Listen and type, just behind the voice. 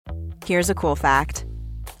Here's a cool fact.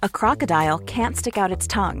 A crocodile can't stick out its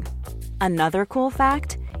tongue. Another cool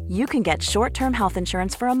fact, you can get short-term health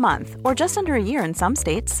insurance for a month or just under a year in some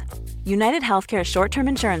states. United Healthcare short-term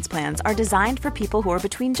insurance plans are designed for people who are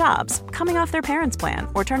between jobs, coming off their parents' plan,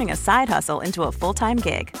 or turning a side hustle into a full-time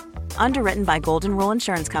gig. Underwritten by Golden Rule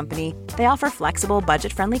Insurance Company, they offer flexible,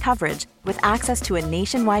 budget-friendly coverage with access to a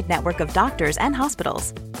nationwide network of doctors and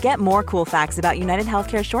hospitals. Get more cool facts about United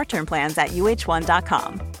Healthcare short-term plans at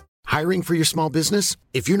uh1.com. Hiring for your small business?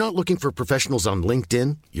 If you're not looking for professionals on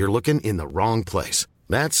LinkedIn, you're looking in the wrong place.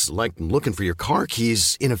 That's like looking for your car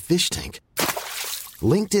keys in a fish tank.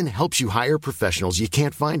 LinkedIn helps you hire professionals you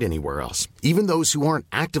can't find anywhere else, even those who aren't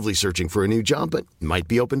actively searching for a new job but might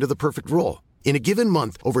be open to the perfect role. In a given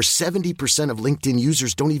month, over 70% of LinkedIn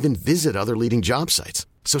users don't even visit other leading job sites.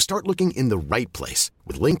 So start looking in the right place.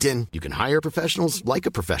 With LinkedIn, you can hire professionals like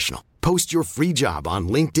a professional. Post your free job on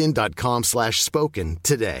linkedin.com/spoken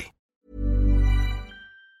today.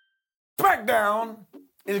 SmackDown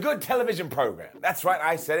is a good television program. That's right,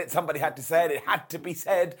 I said it. Somebody had to say it. It had to be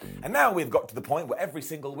said. And now we've got to the point where every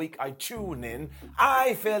single week I tune in,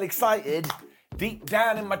 I feel excited deep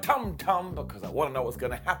down in my tum-tum because I want to know what's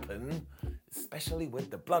going to happen, especially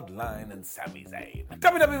with the Bloodline and Sami Zayn.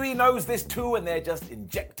 WWE knows this too, and they're just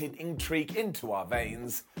injecting intrigue into our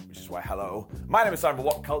veins, which is why, hello, my name is Simon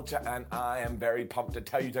What Culture, and I am very pumped to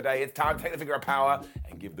tell you today it's time to take the finger of power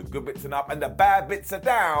and give the good bits an up and the bad bits a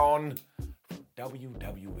down from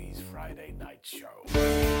WWE's Friday Night Show.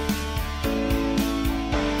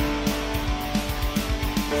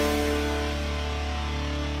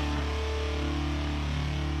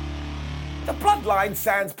 The Bloodline,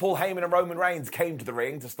 sans Paul Heyman and Roman Reigns, came to the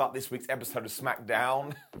ring to start this week's episode of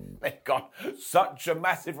SmackDown. They got such a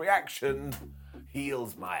massive reaction.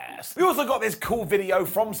 Heals my ass. We also got this cool video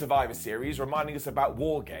from Survivor Series reminding us about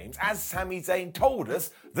War Games as Sami Zayn told us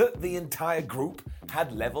that the entire group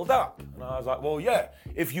had leveled up. And I was like, well, yeah,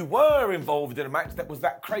 if you were involved in a match that was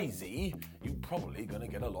that crazy, you're probably going to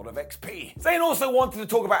get a lot of XP. Zayn also wanted to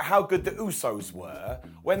talk about how good the Usos were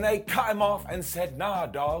when they cut him off and said, nah,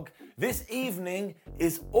 dog, this evening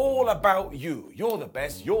is all about you. You're the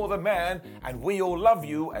best, you're the man, and we all love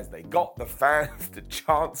you, as they got the fans to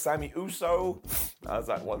chant Sammy Uso. I was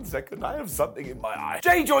like, 1 second, I have something in my eye.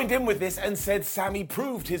 Jay joined in with this and said Sammy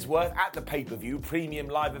proved his worth at the pay-per-view premium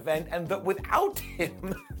live event and that without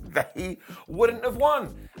him, they wouldn't have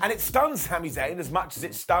won. And it stunned Sami Zayn as much as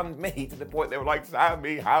it stunned me, to the point they were like,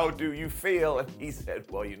 Sammy, how do you feel? And he said,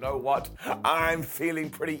 well, you know what? I'm feeling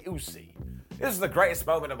pretty oosy. This is the greatest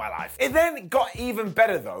moment of my life. It then got even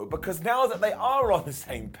better though, because now that they are on the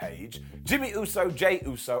same page, Jimmy Uso, Jay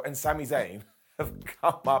Uso, and Sami Zayn have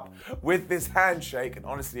come up with this handshake, and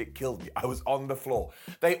honestly, it killed me. I was on the floor.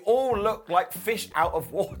 They all look like fish out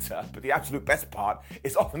of water, but the absolute best part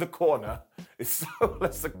is off in the corner is Solo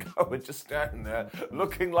Sikoa just standing there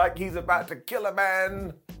looking like he's about to kill a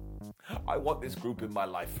man. I want this group in my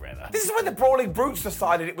life forever. This is when the Brawling Brutes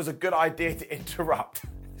decided it was a good idea to interrupt.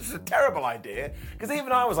 This is a terrible idea, because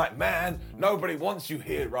even I was like, man, nobody wants you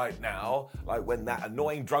here right now, like when that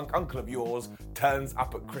annoying drunk uncle of yours turns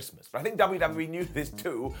up at Christmas. But I think WWE knew this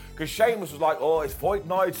too, because Sheamus was like, oh, it's fight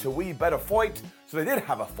night, so we better fight. So they did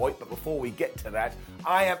have a fight, but before we get to that,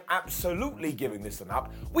 I am absolutely giving this an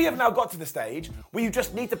up. We have now got to the stage where you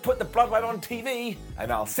just need to put the Bloodline on TV,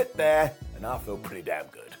 and I'll sit there, and I'll feel pretty damn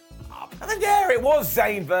good. And then there it was,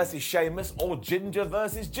 Zayn versus Sheamus, or Ginger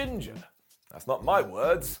versus Ginger. That's not my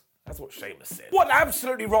words. That's what Sheamus said. What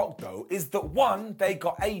absolutely rocked, though, is that one, they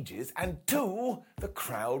got ages, and two, the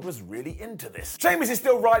crowd was really into this. Sheamus is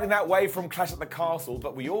still riding that wave from Clash at the Castle,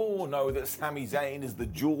 but we all know that Sami Zayn is the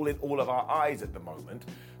jewel in all of our eyes at the moment.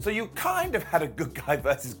 So you kind of had a good guy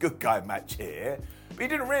versus good guy match here, but you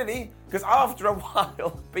didn't really, because after a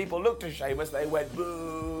while, people looked at Sheamus, they went,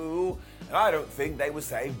 boo. And I don't think they were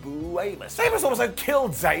saying boo Amos. Sheamus also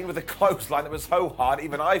killed Zayn with a clothesline that was so hard,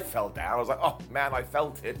 even I fell down. I was like, oh man, I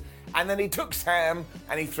felt it. And then he took Sam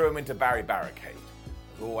and he threw him into Barry Barricade.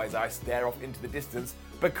 As always, I stare off into the distance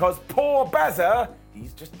because poor Bazza,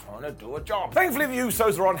 he's just trying to do a job. Thankfully, the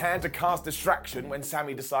Usos were on hand to cast distraction when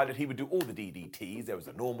Sammy decided he would do all the DDTs. There was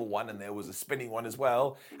a normal one and there was a spinning one as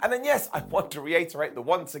well. And then, yes, I want to reiterate that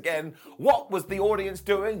once again, what was the audience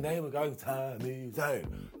doing? They were going, Sami Zayn,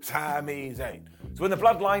 Sami Zayn. So when the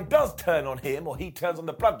Bloodline does turn on him, or he turns on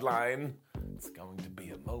the Bloodline, it's going to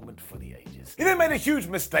be a moment for the ages. He then made a huge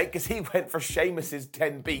mistake because he went for Sheamus's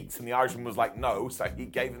 10 beats and the Irishman was like, no, so he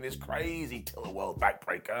gave him this crazy Till the World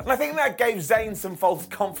backbreaker. And I think that gave Zayn some false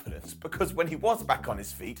confidence because when he was back on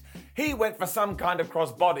his feet, he went for some kind of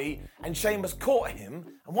crossbody and Sheamus caught him.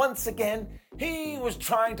 And once again, he was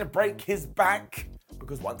trying to break his back,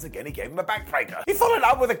 because once again he gave him a backbreaker. He followed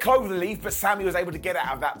up with a clover leaf, but Sami was able to get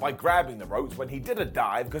out of that by grabbing the ropes when he did a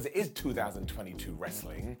dive, because it is 2022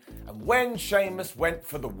 wrestling. And when Sheamus went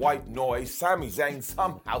for the white noise, Sami Zayn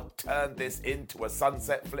somehow turned this into a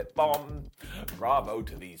sunset flip bomb. Bravo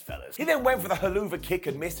to these fellas. He then went for the haluva kick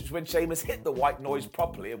and missed, which when Sheamus hit the white noise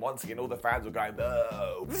properly, and once again all the fans were going,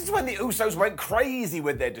 "Oh." This is when the Usos went crazy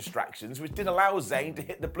with their distractions, which did allow Zayn to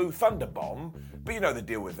hit the blue thunder bomb. But you know the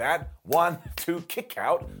deal with that. 1, 2, kick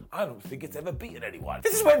out. I don't think it's ever beaten anyone.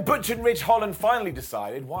 This is when Butch and Ridge Holland finally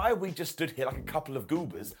decided, why are we just stood here like a couple of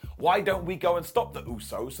goobers? Why don't we go and stop the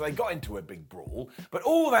Usos? So they got into a big brawl. But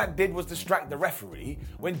all that did was distract the referee.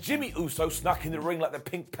 When Jimmy Uso snuck in the ring like the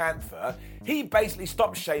Pink Panther, he basically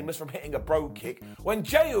stopped Sheamus from hitting a bro kick. When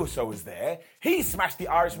Jey Uso was there, he smashed the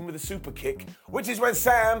Irishman with a super kick, which is when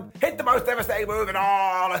Sam hit the most devastating move in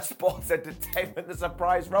all of sports entertainment, the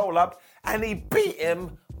surprise roll-up, and he beat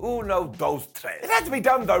him. Uno, dos, tres. It had to be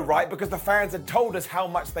done though, right? Because the fans had told us how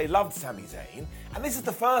much they loved Sami Zayn. And this is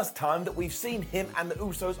the first time that we've seen him and the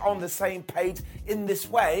Usos on the same page in this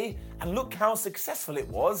way. And look how successful it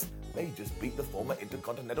was. They just beat the former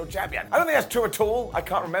Intercontinental Champion. I don't think that's true at all. I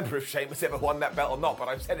can't remember if Sheamus ever won that belt or not, but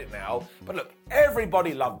I've said it now. But look,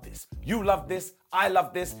 everybody loved this. You loved this. I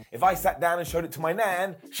loved this. If I sat down and showed it to my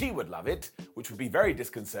nan, she would love it, which would be very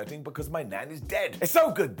disconcerting because my nan is dead. It's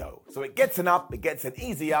so good though. So it gets an up, it gets an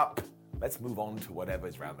easy up. Let's move on to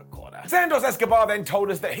whatever's round the corner. Santos Escobar then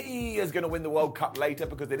told us that he is going to win the World Cup later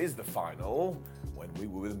because it is the final, when we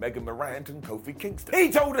were with Megan Morant and Kofi Kingston.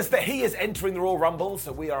 He told us that he is entering the Royal Rumble,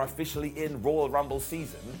 so we are officially in Royal Rumble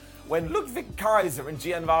season, when Ludwig Kaiser and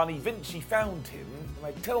Giovanni Vinci found him, and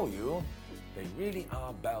I tell you, they really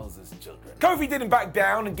are Bowser's children. Kofi didn't back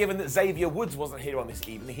down, and given that Xavier Woods wasn't here on this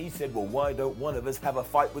evening, he said, well, why don't one of us have a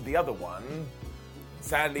fight with the other one?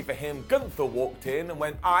 Sadly for him, Gunther walked in and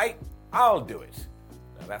went, I'll do it.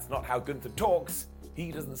 Now that's not how Gunther talks.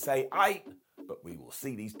 He doesn't say aight, but we will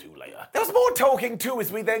see these two later. There was more talking too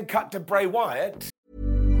as we then cut to Bray Wyatt.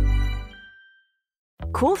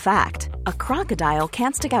 Cool fact, a crocodile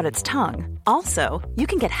can't stick out its tongue. Also, you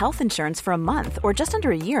can get health insurance for a month or just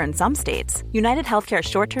under a year in some states. United Healthcare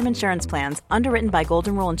short-term insurance plans, underwritten by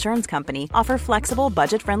Golden Rule Insurance Company, offer flexible,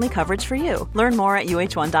 budget-friendly coverage for you. Learn more at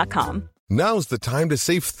uh1.com. Now's the time to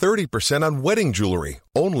save 30% on wedding jewelry,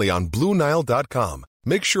 only on BlueNile.com.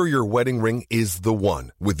 Make sure your wedding ring is the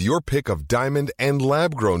one, with your pick of diamond and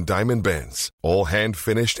lab-grown diamond bands, all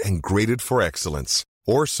hand-finished and graded for excellence.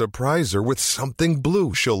 Or surprise her with something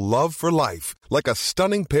blue she'll love for life, like a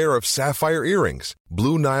stunning pair of sapphire earrings.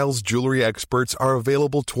 Blue Nile's jewelry experts are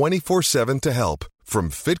available 24/7 to help, from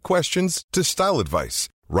fit questions to style advice.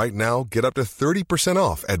 Right now, get up to 30%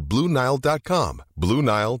 off at BlueNile.com.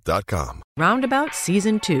 BlueNile.com. Roundabout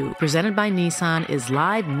Season 2, presented by Nissan, is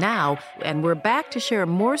live now, and we're back to share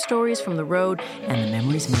more stories from the road and the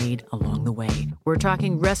memories made along the way. We're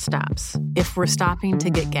talking rest stops. If we're stopping to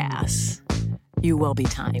get gas, you will be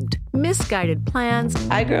timed. Misguided plans.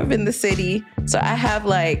 I grew up in the city, so I have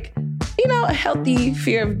a healthy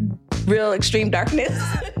fear of real extreme darkness.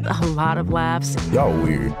 A lot of laughs. Y'all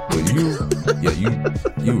weird, but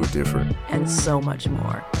you were different. And so much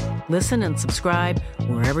more. Listen and subscribe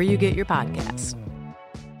wherever you get your podcasts.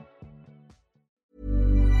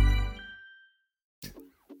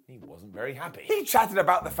 He wasn't very happy. He chatted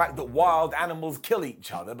about the fact that wild animals kill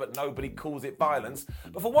each other, but nobody calls it violence.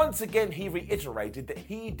 But for once again, he reiterated that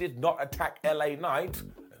he did not attack LA Knight.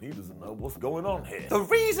 He doesn't know what's going on here. The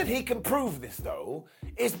reason he can prove this, though,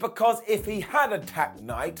 is because if he had attacked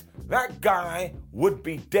Knight, that guy would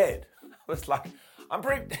be dead. It's like,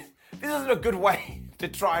 this isn't a good way to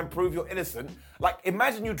try and prove you're innocent. Like,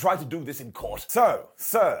 imagine you try to do this in court. So,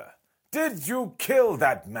 sir, did you kill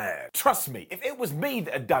that man? Trust me, if it was me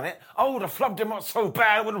that had done it, I would have flubbed him up so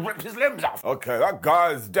bad I would have ripped his limbs off. Okay, that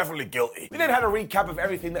guy is definitely guilty. We then had a recap of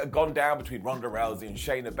everything that had gone down between Ronda Rousey and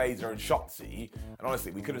Shayna Baszler and Shotzi. And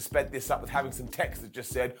honestly, we could have sped this up with having some text that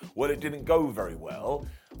just said, well, it didn't go very well,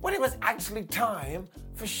 when it was actually time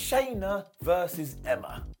for Shayna versus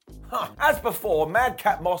Emma. As before,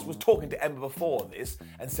 Madcap Moss was talking to Emma before this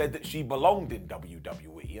and said that she belonged in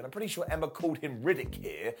WWE, and I'm pretty sure Emma called him Riddick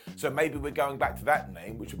here, so maybe we're going back to that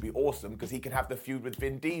name, which would be awesome because he can have the feud with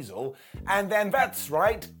Vin Diesel. And then that's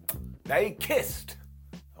right, they kissed.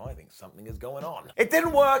 I think something is going on. It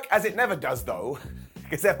didn't work, as it never does though,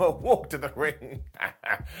 because Emma walked to the ring.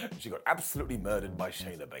 She got absolutely murdered by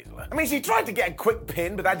Shayna Baszler. I mean, she tried to get a quick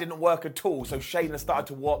pin, but that didn't work at all, so Shayna started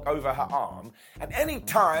to walk over her arm. And any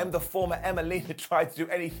time the former Emmalina tried to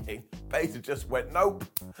do anything, Baszler just went, nope,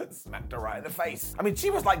 and smacked her right in the face. I mean, she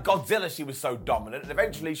was like Godzilla, she was so dominant, and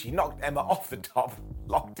eventually she knocked Emma off the top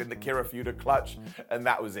locked in the Kirifuda clutch, and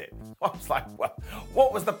that was it. I was like, well,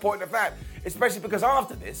 what was the point of that? Especially because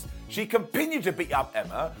after this, she continued to beat up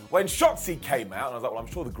Emma when Shotzi came out, and I was like, well,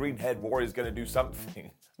 I'm sure the green-haired warrior's going to do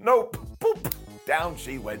something. Nope. Boop. Down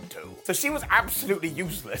she went too. So she was absolutely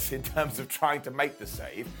useless in terms of trying to make the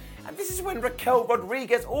save. And this is when Raquel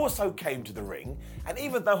Rodriguez also came to the ring. And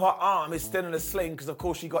even though her arm is still in a sling because, of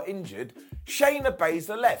course, she got injured, Shayna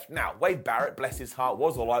Baszler left. Now, Wade Barrett, bless his heart,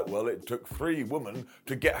 was all like, well, it took 3 women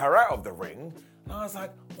to get her out of the ring. And I was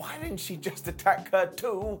like, why didn't she just attack her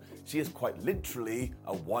too? She is quite literally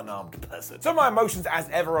a one-armed person. So my emotions, as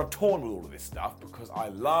ever, are torn with all of this stuff because I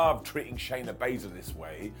love treating Shayna Baszler this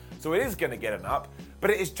way. So it is going to get an up, but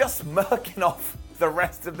it is just murking off the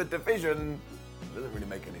rest of the division. It doesn't really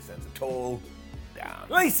make any sense at all. Down.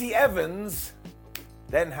 Lacey Evans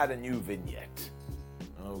then had a new vignette.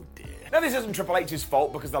 Oh dear. Now this isn't Triple H's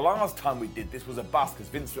fault because the last time we did this was a bust because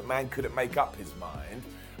Vince McMahon couldn't make up his mind.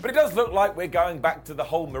 But it does look like we're going back to the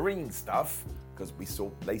whole Marine stuff because we saw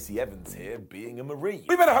Lacey Evans here being a Marine.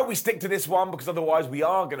 We better hope we stick to this one because otherwise we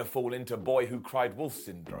are going to fall into boy who cried wolf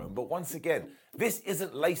syndrome. But once again, this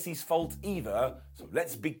isn't Lacey's fault either, so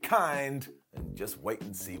let's be kind and just wait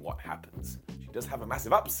and see what happens. She does have a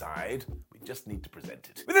massive upside. We just need to present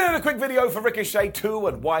it. We then had a quick video for Ricochet too,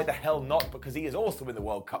 and why the hell not, because he is also in the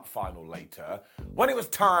World Cup final later, when it was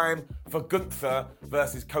time for Gunther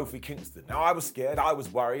versus Kofi Kingston. Now, I was scared, I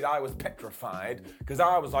was worried, I was petrified, because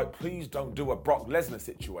I was like, please don't do a Brock Lesnar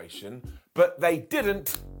situation, but they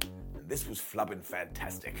didn't. This was flubbing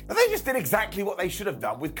fantastic. And they just did exactly what they should have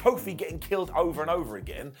done, with Kofi getting killed over and over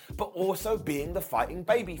again, but also being the fighting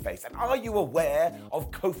babyface. And are you aware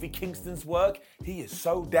of Kofi Kingston's work? He is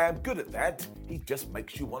so damn good at that, he just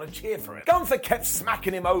makes you want to cheer for him. Gunther kept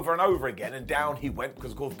smacking him over and over again, and down he went,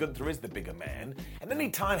 because of course Gunther is the bigger man. And any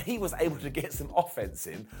time he was able to get some offense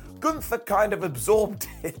in, Gunther kind of absorbed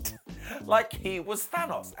it like he was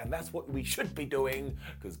Thanos. And that's what we should be doing,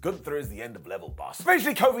 because Gunther is the end of level boss.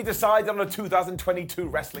 Eventually Kofi decided on a 2022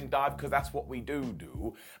 wrestling dive, because that's what we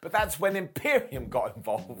do. But that's when Imperium got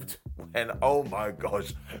involved. And oh my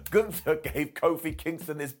gosh, Gunther gave Kofi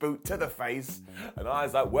Kingston this boot to the face. And I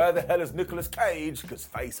was like, where the hell is Nicolas Cage? Because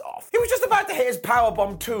face off. He was just about to hit his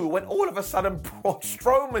powerbomb too, when all of a sudden Braun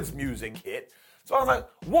Strowman's music hit. So I was like,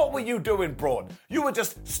 what were you doing, Braun? You were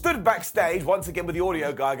just stood backstage, once again with the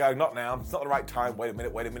audio guy going, not now, it's not the right time, wait a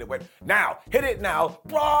minute, now, hit it now,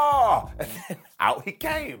 brah! And then out he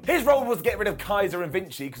came. His role was to get rid of Kaiser and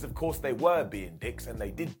Vinci, because of course they were being dicks, and they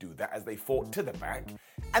did do that as they fought to the back.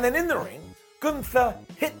 And then in the ring, Gunther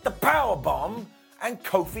hit the powerbomb, and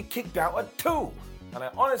Kofi kicked out at 2. And I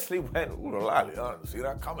honestly went, ooh, I didn't see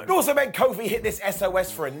that coming. It also meant Kofi hit this SOS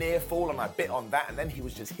for a near fall, and I bit on that, and then he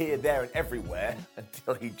was just here, there, and everywhere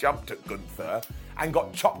until he jumped at Gunther and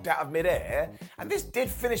got chopped out of midair. And this did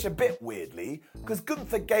finish a bit weirdly, because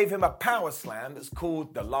Gunther gave him a power slam that's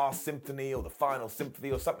called the Last Symphony or the Final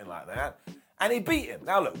Symphony or something like that. And he beat him.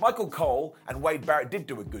 Now look, Michael Cole and Wade Barrett did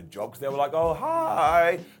do a good job, because they were like, oh,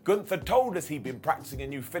 hi. Gunther told us he'd been practicing a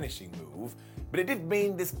new finishing move, but it did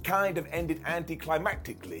mean this kind of ended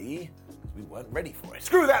anticlimactically, because we weren't ready for it.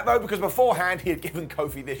 Screw that though, because beforehand he had given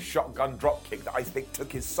Kofi this shotgun drop kick that I think took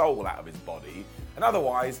his soul out of his body. And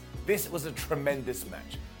otherwise, this was a tremendous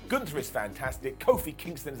match. Gunther is fantastic. Kofi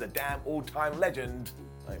Kingston is a damn all-time legend.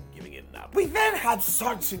 I'm giving it an up. We then had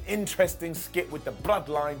such an interesting skit with the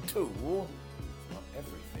Bloodline too. Not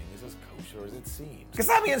everything is as kosher as it seems. Because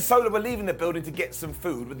Sami and Solo were leaving the building to get some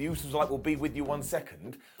food, when the Usos were like, we'll be with you 1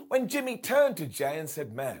 second, when Jimmy turned to Jay and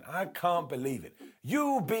said, man, I can't believe it.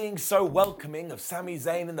 You being so welcoming of Sami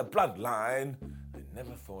Zayn and the Bloodline. I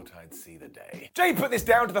never thought I'd see the day. Jay put this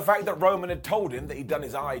down to the fact that Roman had told him that he'd done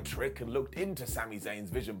his eye trick and looked into Sami Zayn's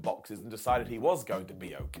vision boxes and decided he was going to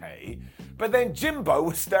be okay. But then Jimbo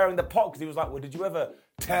was stirring the pot because he was like, well, did you ever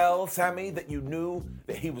tell Sami that you knew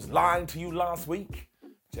that he was lying to you last week?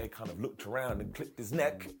 Jay kind of looked around and clicked his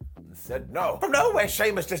neck and said no. From nowhere,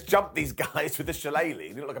 Sheamus just jumped these guys with the shillelagh.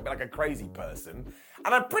 He looked like a bit like a crazy person.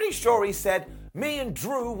 And I'm pretty sure he said, me and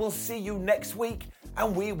Drew will see you next week,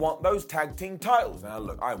 and we want those tag team titles. Now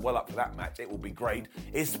look, I'm well up for that match. It will be great,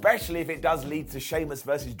 especially if it does lead to Sheamus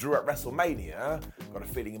versus Drew at WrestleMania. Got a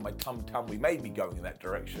feeling in my tum-tum we may be going in that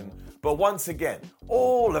direction. But once again,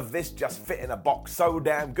 all of this just fit in a box so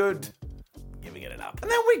damn good. Giving it an up. And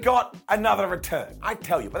then we got another return. I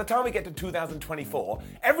tell you, by the time we get to 2024,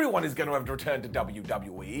 everyone is going to have to return to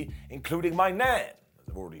WWE, including my nan.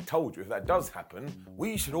 As I've already told you, if that does happen,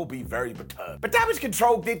 we should all be very perturbed. But Damage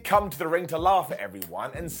Control did come to the ring to laugh at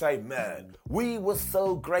everyone and say, man, we were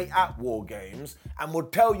so great at War Games, and we'll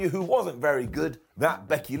tell you who wasn't very good, that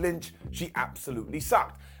Becky Lynch. She absolutely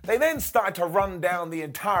sucked. They then started to run down the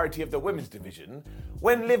entirety of the women's division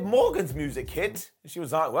when Liv Morgan's music hit. She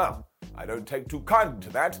was like, well, I don't take too kindly to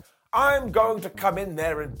that. I'm going to come in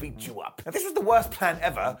there and beat you up. Now, this was the worst plan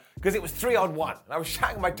ever because it was 3-on-1. And I was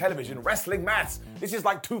shouting at my television, wrestling maths. This is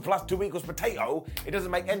like 2 + 2 = potato. It doesn't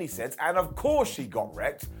make any sense. And of course she got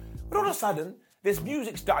wrecked. But all of a sudden, this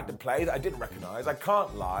music started to play that I didn't recognize. I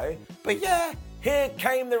can't lie. But yeah, here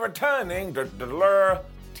came the returning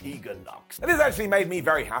Tegan Knox. And this actually made me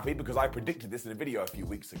very happy because I predicted this in a video a few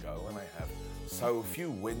weeks ago, and I have so few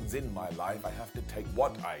wins in my life, I have to take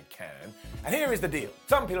what I can. And here is the deal.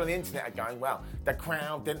 Some people on the internet are going, well, the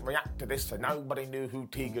crowd didn't react to this, so nobody knew who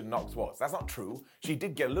Tegan Knox was. That's not true. She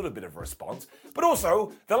did get a little bit of a response. But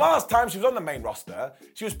also, the last time she was on the main roster,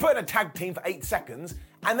 she was put in a tag team for 8 seconds,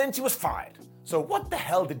 and then she was fired. So what the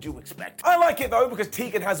hell did you expect? I like it though because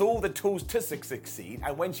Tegan has all the tools to succeed,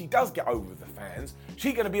 and when she does get over with the fans,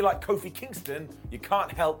 she's going to be like Kofi Kingston. You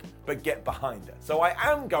can't help but get behind her. So I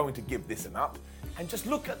am going to give this an up, and just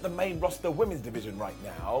look at the main roster women's division right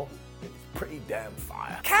now. It's pretty damn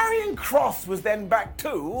fire. Karrion Kross was then back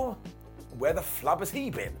too. Where the flub has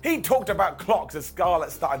he been? He talked about clocks as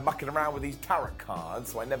Scarlett started mucking around with these tarot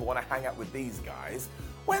cards, so I never want to hang out with these guys.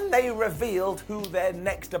 When they revealed who their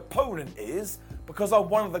next opponent is, because on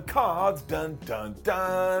one of the cards, dun dun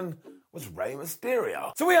dun, was Rey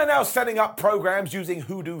Mysterio. So we are now setting up programs using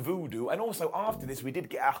Hoodoo Voodoo, and also after this we did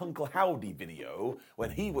get our Uncle Howdy video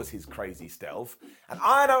when he was his crazy stealth, and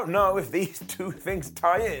I don't know if these two things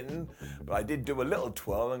tie in, but I did do a little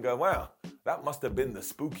twirl and go, wow, that must have been the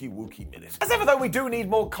spooky wookie minute. As ever though, we do need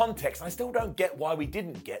more context, and I still don't get why we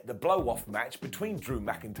didn't get the blow-off match between Drew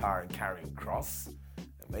McIntyre and Karrion Kross.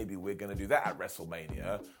 Maybe we're going to do that at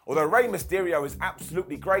WrestleMania. Although Rey Mysterio is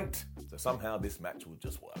absolutely great, so somehow this match will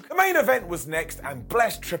just work. The main event was next, and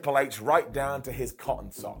bless Triple H right down to his cotton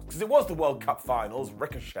socks. Because it was the World Cup Finals,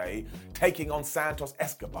 Ricochet taking on Santos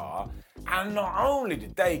Escobar. And not only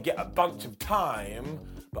did they get a bunch of time,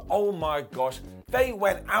 but oh my gosh, they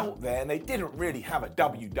went out there and they didn't really have a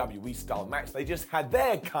WWE style match. They just had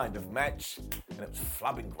their kind of match, and it was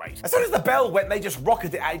flubbing great. As soon as the bell went, they just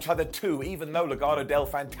rocketed at each other too, even though Legado del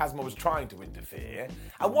Fantasma was trying to interfere.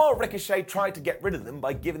 And while Ricochet tried to get rid of them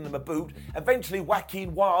by giving them a boot, eventually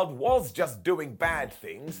Joaquin Wilde was just doing bad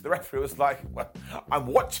things. The referee was like, well, I'm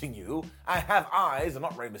watching you. I have eyes, I'm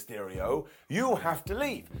not Rey Mysterio. You have to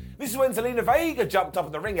leave. This is when Zelina Vega jumped up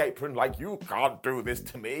on the ring apron like, you can't do this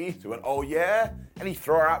to me. She went, oh yeah? And he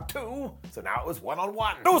threw her out too. So now it was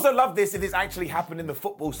 1-on-1. I also love this if this actually happened in the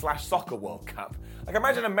football/soccer World Cup. Like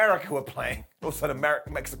imagine America were playing. All of a sudden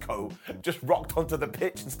Mexico just rocked onto the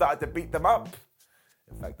pitch and started to beat them up.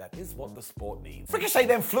 In fact, that is what the sport needs. Ricochet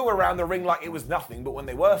then flew around the ring like it was nothing, but when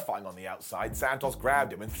they were fighting on the outside, Santos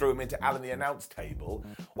grabbed him and threw him into Alan the announce table.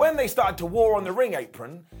 When they started to war on the ring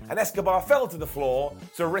apron, and Escobar fell to the floor,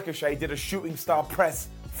 so Ricochet did a shooting star press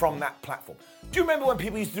from that platform. Do you remember when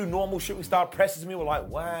people used to do normal shooting star presses and we were like,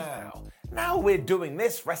 wow, now we're doing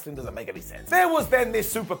this, wrestling doesn't make any sense. There was then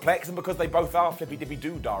this superplex, and because they both are flippy dippy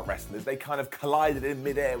doo-dah wrestlers, they kind of collided in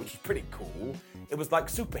midair, which was pretty cool. It was like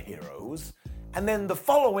superheroes. And then the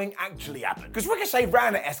following actually happened. Because Ricochet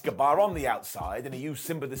ran at Escobar on the outside and he used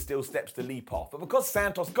Simba the Steel Steps to leap off. But because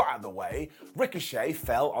Santos got out of the way, Ricochet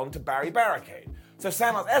fell onto Barry Barricade. So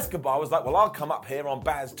Santos Escobar was like, well, I'll come up here on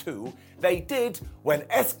Baz too. They did when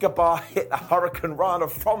Escobar hit the Hurricane Rana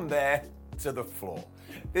from there to the floor.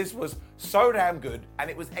 This was so damn good, and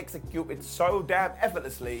it was executed so damn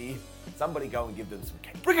effortlessly. Somebody go and give them some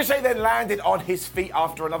cake. Ricochet then landed on his feet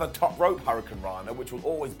after another top rope Hurricane Rana, which will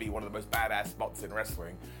always be one of the most badass spots in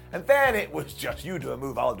wrestling. And then it was just, you do a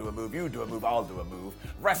move, I'll do a move, you do a move, I'll do a move.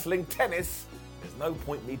 Wrestling tennis. There's no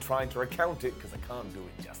point me trying to recount it because I can't do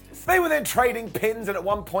it justice. They were then trading pins, and at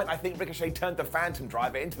one point I think Ricochet turned the Phantom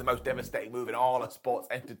Driver into the most devastating move in all of sports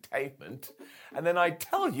entertainment. And then I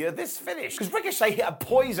tell you, this finished. Because Ricochet hit a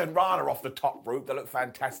poison Rana off the top rope that looked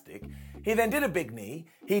fantastic. He then did a big knee,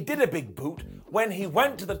 he did a big boot, when he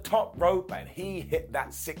went to the top rope and he hit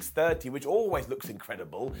that 630, which always looks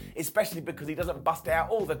incredible, especially because he doesn't bust it out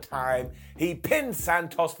all the time. He pinned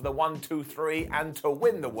Santos for the 1-2-3 and to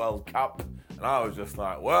win the World Cup. And I was just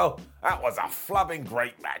like, well, that was a flubbing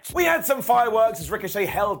great match. We had some fireworks as Ricochet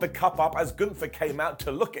held the cup up as Gunther came out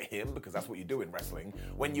to look at him, because that's what you do in wrestling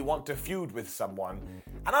when you want to feud with someone.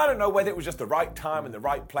 And I don't know whether it was just the right time and the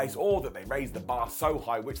right place, or that they raised the bar so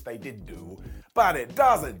high, which they did do, but it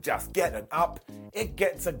doesn't just get an up, it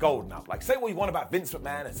gets a golden up. Like, say what you want about Vince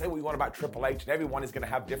McMahon and say what you want about Triple H, and everyone is going to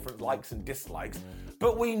have different likes and dislikes,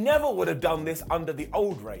 but we never would have done this under the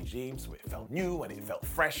old regime, so it felt new and it felt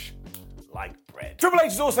fresh. like bread. Triple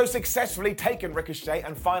H has also successfully taken Ricochet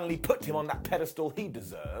and finally put him on that pedestal he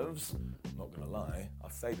deserves. I'm not gonna lie, I'll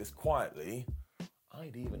say this quietly,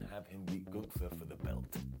 I'd even have him beat Gunther for the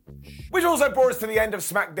belt. Which also brought us to the end of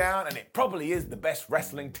SmackDown, and it probably is the best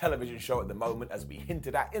wrestling television show at the moment, as we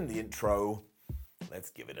hinted at in the intro.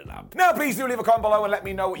 Let's give it an up. Now, please do leave a comment below and let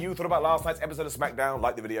me know what you thought about last night's episode of SmackDown.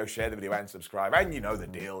 Like the video, share the video, and subscribe. And you know the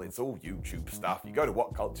deal. It's all YouTube stuff. You go to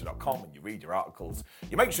whatculture.com and you read your articles.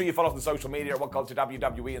 You make sure you follow us on social media at WhatCulture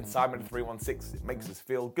WWE and Simon316. It makes us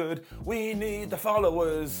feel good. We need the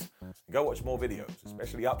followers. Go watch more videos,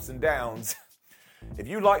 especially ups and downs. If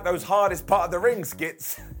you like those hardest part of the ring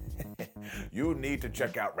skits, you need to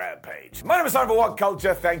check out Rampage. My name is Simon for What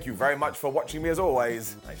Culture. Thank you very much for watching me as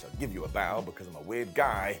always. I shall give you a bow because I'm a weird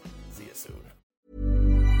guy. See you soon.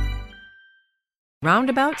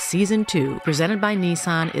 Roundabout Season 2, presented by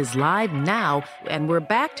Nissan, is live now, and we're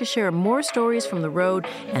back to share more stories from the road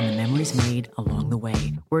and the memories made along the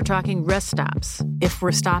way. We're talking rest stops. If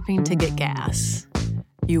we're stopping to get gas,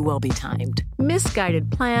 you will be timed.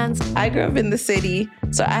 Misguided plans. I grew up in the city,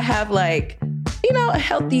 so I have a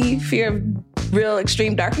healthy fear of real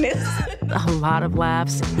extreme darkness. A lot of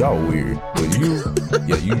laughs. Y'all weird, but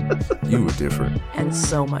you were different. And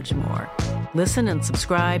so much more. Listen and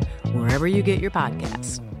subscribe wherever you get your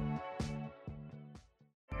podcasts.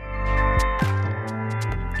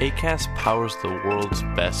 Acast powers the world's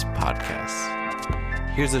best podcasts.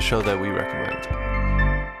 Here's a show that we recommend.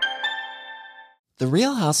 The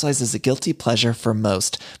Real Housewives is a guilty pleasure for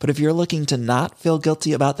most, but if you're looking to not feel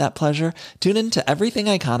guilty about that pleasure, tune in to Everything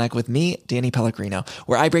Iconic with me, Danny Pellegrino,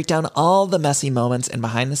 where I break down all the messy moments and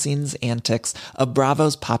behind-the-scenes antics of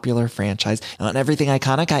Bravo's popular franchise. And on Everything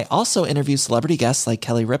Iconic, I also interview celebrity guests like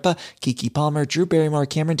Kelly Ripa, Keke Palmer, Drew Barrymore,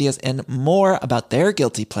 Cameron Diaz, and more about their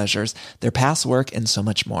guilty pleasures, their past work, and so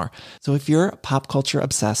much more. So if you're pop culture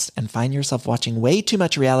obsessed and find yourself watching way too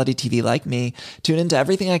much reality TV like me, tune into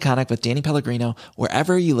Everything Iconic with Danny Pellegrino,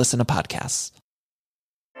 wherever you listen to podcasts.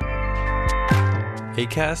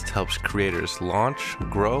 Acast helps creators launch,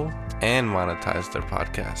 grow, and monetize their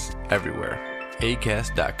podcasts everywhere.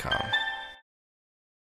 Acast.com.